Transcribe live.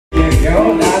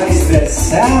go. That is the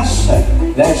sash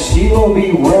that she will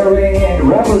be wearing and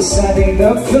representing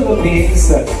the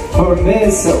Philippines for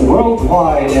Miss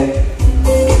Worldwide.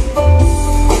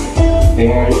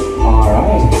 There,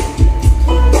 alright.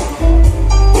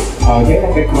 Okay,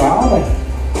 and the crowd.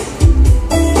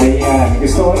 Ayan,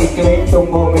 gusto ko i-claim itong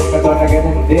moment na to na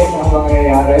ganun din ang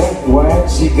mangyayari when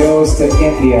she goes to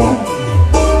India.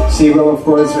 She will of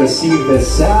course receive the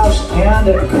sash and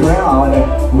the crown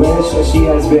which she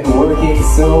has been working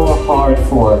so hard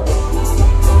for.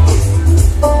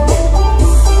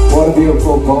 What a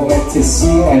beautiful moment to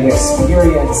see and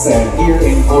experience here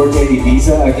in Port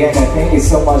Ibiza. Again, thank you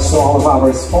so much to all of our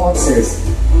sponsors.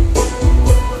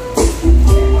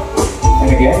 And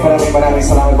again, maraming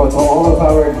salamat po to all of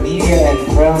our media and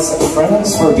press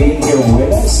friends for being here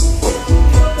with us.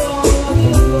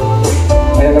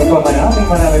 Ay, alam ko,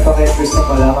 marami pa kayong gustong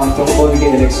malaman tungkol kay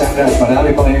Alexandra at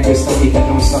marami pa kayong gustong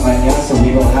itanong sa kanya, so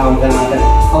we will have that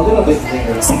a little bit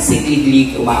later.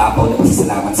 Sincerely, umaapaw na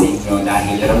pasasalamat sa inyo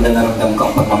dahil ramdam na ramdam ko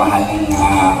ang pagmamahal ng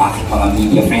aking mga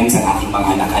media friends, ang aking mga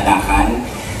anak-anakan.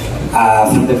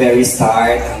 From the very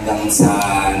start hanggang sa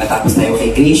natapos tayo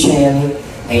kay Graciel,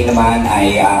 ngayon naman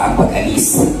ay ang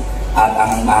pag-alis at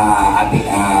ang ating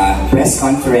press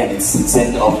conference,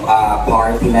 send-off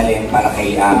party na rin para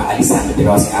kay Alexandra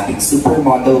Rosales, ating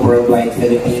Supermodel Worldwide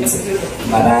Philippines.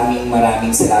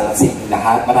 Maraming salamat sa inyong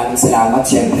lahat. Maraming salamat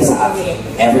syempre sa aking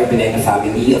Everbilena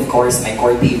family. Of course, my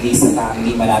Core TV sa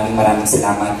family. Maraming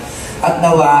salamat. At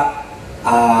nawa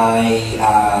ay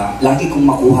lagi kong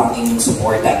makuha ang inyong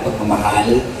support at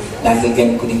pagmamahal. Dahil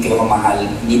ganun ko din kayo mamahal.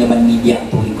 Hindi naman media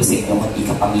ang turing ko sa inyo, kundi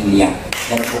kapamilya.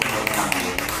 Ganun ko kayo mamahal.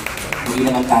 Hindi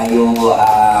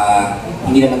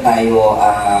naman tayo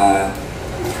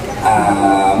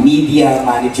media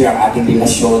manager ang ating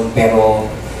relasyon, pero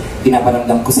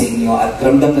pinaparamdam ko sa inyo at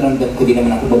ramdam ko din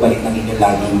naman ang babalik ng inyong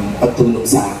laging pagtulong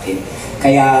sa akin.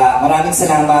 Kaya maraming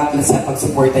salamat sa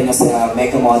pagsuporta nyo sa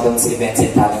Mega Models Events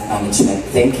and Talent Management.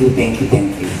 Thank you.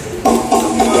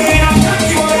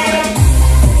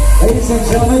 Ladies and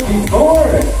gentlemen,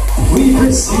 before we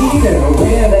proceed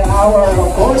with our, of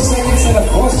course, segments and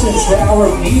questions to our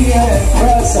media and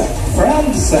press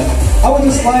friends, I would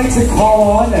just like to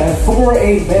call on for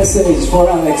a message for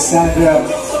Alexandra.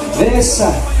 This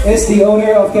is the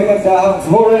owner of Kagandahang,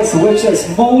 Flores, which has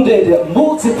molded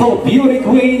multiple beauty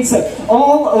queens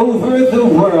all over the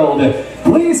world.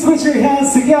 Please put your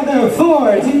hands together for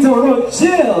Tito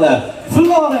Rodgil,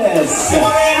 Flores.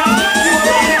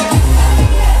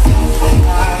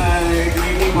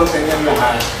 Sa inyong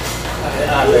lahat.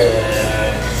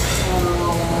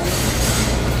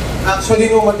 Actually,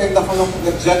 nung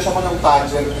nag-judge ako ng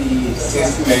pageant ni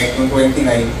Sis Meg noong 2019,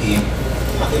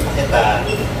 makita kita,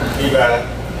 diba?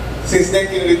 Since then,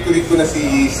 kinulit-kulit ko na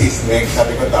si Sis Meg,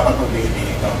 sabi ko dapat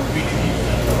mag-binibini ito.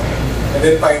 And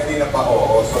then finally na pa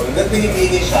oo. So, nung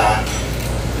nag-binibini siya,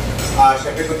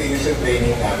 syempre continuous yung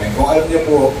training namin. Kung alam niyo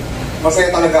po,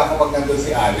 masaya talaga ako pag nandun si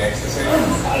Alex kasi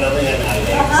alam mo yan,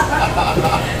 Alex.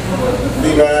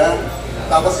 Diba?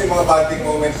 Tapos yung mga bonding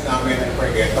moments namin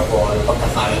unforgettable,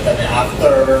 pagkakain kami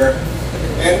after.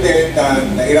 And then,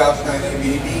 nahirap sa kanya yung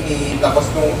binibini. Tapos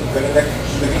nung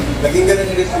naging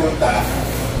ganun yung resulta,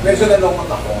 medyo nalungkot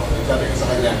ako. Sabi ko sa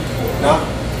kanya,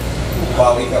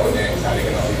 bawi ka ulit. Sali ka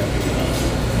na ulit ng binibini.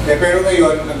 Pero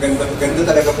ngayon, ang ganda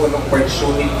talaga po ng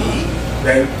opportunity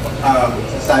dahil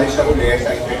sasali siya ulit sa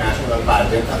international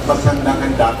pageant at mas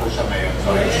handang-handa po siya ngayon.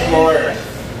 So, explore,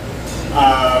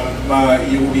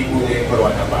 maiuwi po niya yung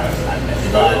corona para sa atin.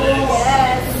 Diba, Alex?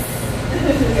 Yes!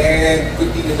 And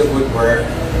continue the good work.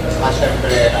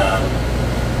 Siyempre,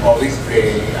 always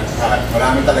pray. At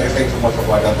marami talaga sa inyo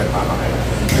sumusupport at nagmamahal.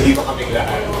 So, dito kaming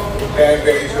lahat. Kaya I'm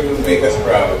very sure you'll make us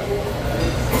proud.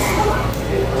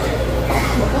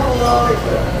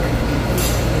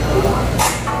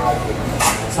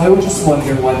 So I would just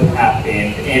wonder what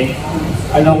happened, and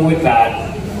along with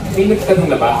that, may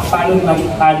nagtanong na ba, paano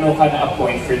ka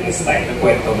na-appoint for this time?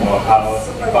 Nakwento mo how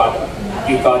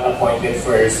you got appointed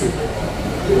for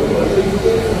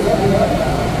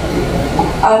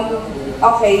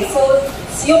Okay, so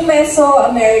yung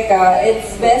Mesoamerica,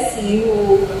 it's Bessie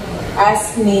who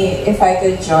asked me if I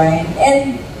could join,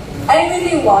 and I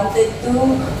really wanted to,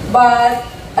 but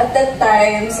at that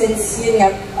time, since yun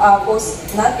nga,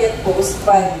 not yet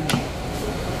post-pan,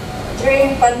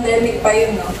 during pandemic pa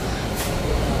yun, no?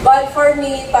 But for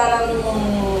me, parang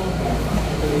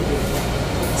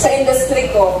sa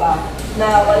industry ko ba,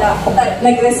 na wala,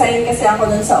 nag-resign kasi ako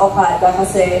nun sa Okada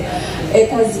kasi it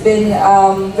has been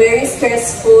very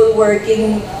stressful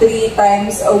working 3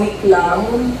 times a week lang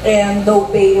and no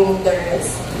pay yung the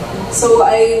rest. So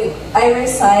I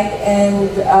resigned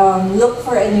and looked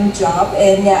for a new job,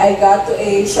 and yeah, I got to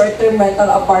a short-term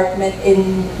rental apartment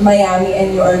in Miami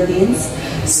and New Orleans.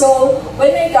 So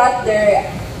when I got there,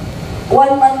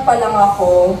 1 month pa lang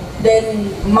ako, then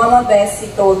Mama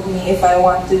Bessie told me if I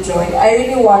want to join. I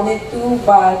really wanted to,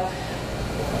 but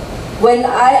when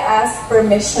I asked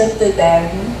permission to them,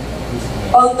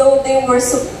 although they were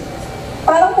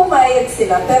parang pumayag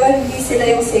sila, pero hindi sila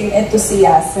yung same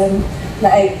enthusiasm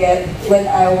na I get when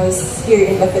I was here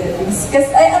in the Philippines. Because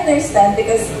I understand,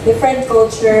 because different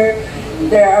culture,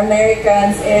 there are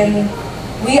Americans, and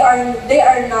they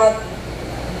are not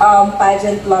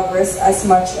pageant lovers as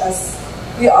much as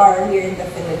we are here in the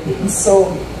Philippines. So,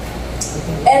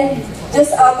 and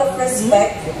just out of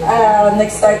respect,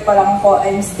 nag-start pa lang ako,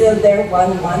 I'm still there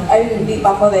 1 month. Hindi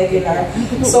pa ako regular.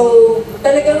 So,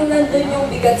 talagang nandun yung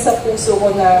bigat sa puso ko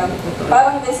na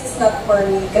parang this is not for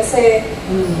me. Kasi,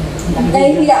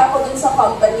 nahihiya ako dun sa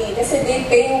company. Kasi they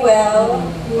pay well,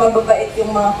 mababait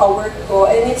yung mga ka-work ko.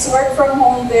 And it's work from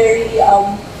home, very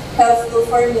helpful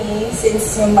for me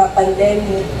since yung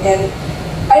pandemic. And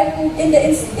I'm in the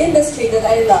industry that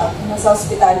I love. Nasa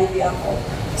hospitality ako.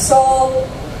 So,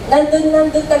 nandun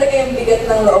talaga yung bigat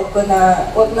ng loob ko na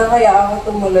huwag na kaya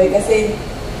ako tumuloy kasi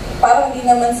parang hindi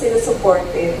naman sila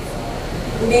supportive.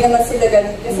 Hindi naman sila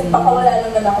ganun kasi wala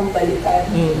naman akong balikan.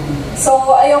 So,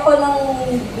 ayoko nang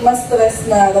mas stress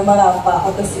na lumarampa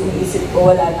ako tapos iniisip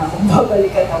ko wala na akong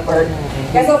babalikan ng work.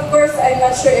 Kasi of course, I'm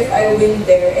not sure if I win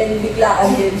there and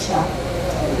biglaan din siya.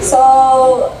 So,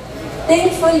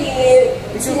 thankfully,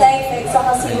 si Naimeg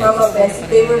saka si Mama Bessie,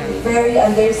 they were very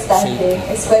understanding,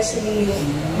 especially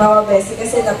Mama Bessie,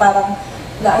 kasi na parang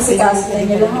naasikaso na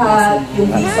niya lahat,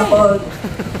 yung visa ko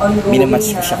ongoing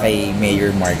Minamatch mo siya kay Mayor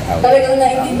Mark out. Talagang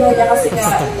naintindihan niya kasi nga,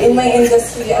 in my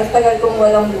industry, ang tagal kong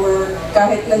walang work,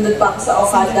 kahit nandun pa ako sa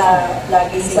Okada,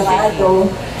 laging sarado.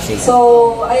 So,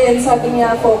 ayun, sabi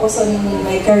niya, focus on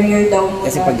my career daw muna.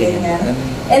 Kasi pag ganyan.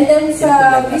 And then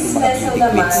sa Miss Meso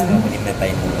naman,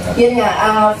 yun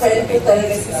nga, friend ko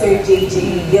talaga si Sir JJ,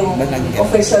 yung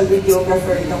official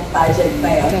videographer ng pageant na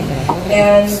yun.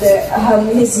 And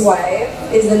his wife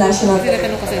is the national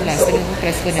director. So,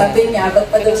 sabi niya, ba't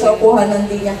pa daw siya kuha ng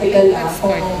di niya kilala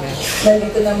kung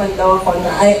nandito naman daw ako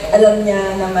na ay, alam niya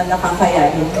naman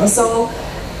nakakayanin ko. So,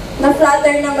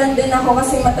 na-flatter naman din ako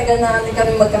kasi matagal na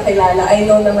kami magkakilala. I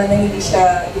know naman na hindi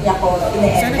niya ako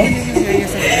ine-eme.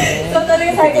 So,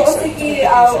 talagang sabi ko, sige,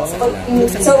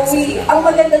 ang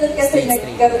maganda doon kasi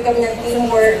nagkaroon kami ng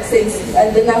teamwork since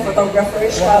andun na photographer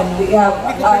shop,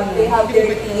 they have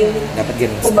their team.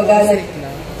 Kumbaga,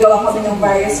 gawa kami ng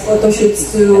various photoshoots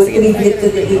to tribute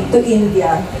to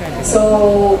India.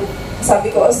 So, sabi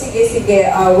ko, sige,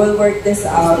 we'll work this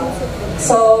out.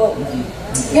 So,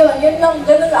 yun lang,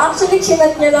 ganun. Actually,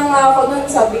 chinat niya lang ako nun.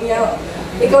 Sabi niya,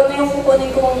 ikaw na yung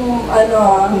kukunin kong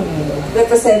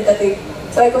representative.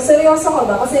 Sabi ko, seryoso ka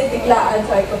ba? Kasi biglaan,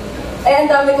 sabi ko. Ay, ang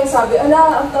dami kong sabi, ang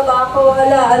taba ko,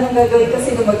 anong gagawin ko?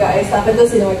 Sino mag-aayos sa akin doon?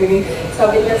 Sino mag-gagawin?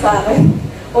 Sabi niya sa akin,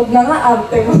 huwag na nga,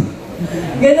 after mo.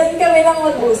 Ganun kami lang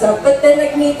mag-usap. But then,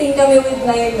 nag-meeting kami with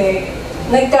Naimeg.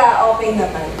 Nagka-okay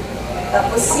naman.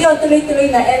 Tapos, yun,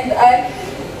 tuloy-tuloy na. And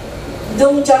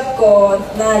yung job ko,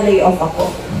 na-lay off ako.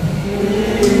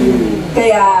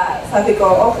 Kaya, sabi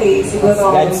ko, okay,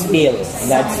 siguro... God's will,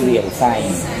 sign.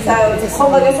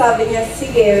 Kumbaga sabi niya,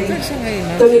 sige,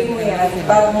 tuloy mo yan,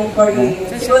 parang for you.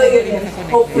 Siguro yun,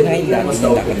 hopefully.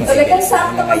 Talagang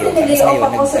sakto kasi nilay off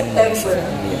ako September.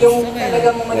 Yung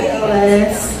talagang magiging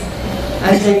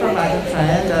I'm Jay from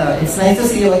Pageant. It's nice to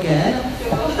see you again.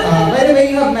 By the way,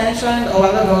 you have mentioned a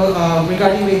while ago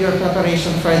regarding with your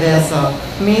preparation for this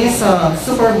Miss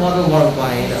Supermodel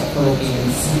Worldwide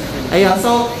Philippines. Ayan,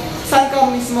 so saan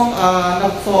ka mismong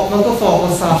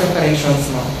mag-focus sa preparations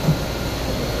mo?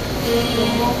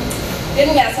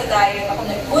 Yun nga, sa diet ako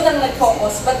unang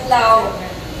nag-focus, but now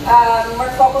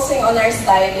we're focusing on our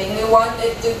styling. We want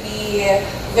it to be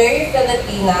very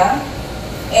Filipina.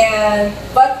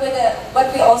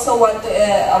 But we also want to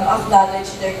acknowledge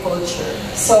their culture.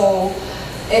 So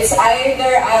it's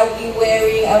either I'll be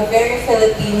wearing a very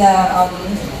Filipina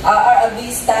or a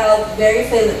B-style, very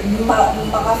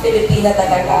maka-Filipina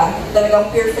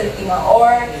talagang pure Filipina,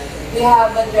 or we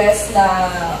have a dress na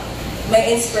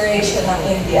may inspiration ng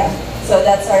India. So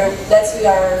we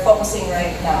are focusing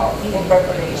right now in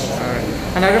preparation.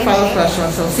 Another follow-up question.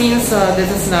 So since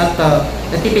this is not the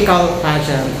typical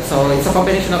pageant, so it's a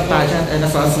combination of pageant and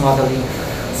as well as modeling.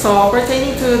 So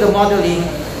pertaining to the modeling,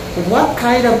 what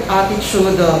kind of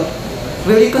attitude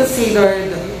will you consider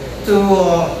to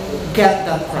get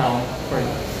that crown for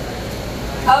you?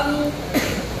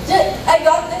 I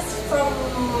got this from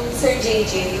Sir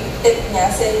JJ, tip niya,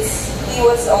 since he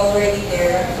was already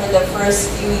there for the first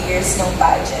few years ng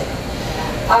pageant.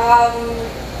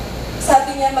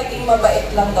 Sabi niya, maging mabait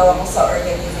lang daw ako sa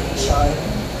organization.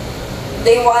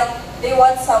 They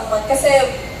want someone,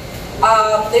 kasi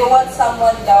they want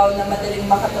someone daw na madaling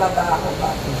makatrabaho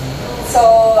ba.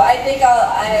 So, I think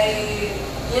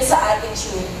yun sa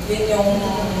attitude, yun yung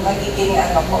magiging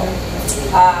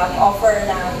offer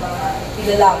na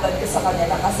ilalaban ko sa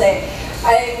kanila. Kasi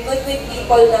I'm good with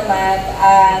people naman,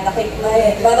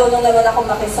 marunong naman ako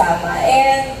makisama.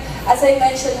 And as I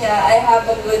mentioned nga, I have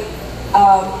a good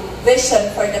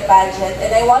vision for the pageant, and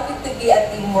I want it to be a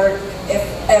teamwork if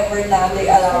ever na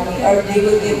they allow me or they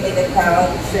will give me the crown.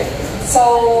 So,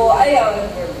 ayun,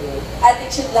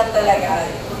 attitude lang talaga.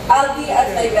 I'll be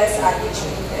at my best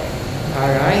attitude.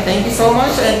 Alright, thank you so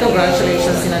much and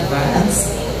congratulations in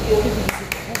advance. Thank you.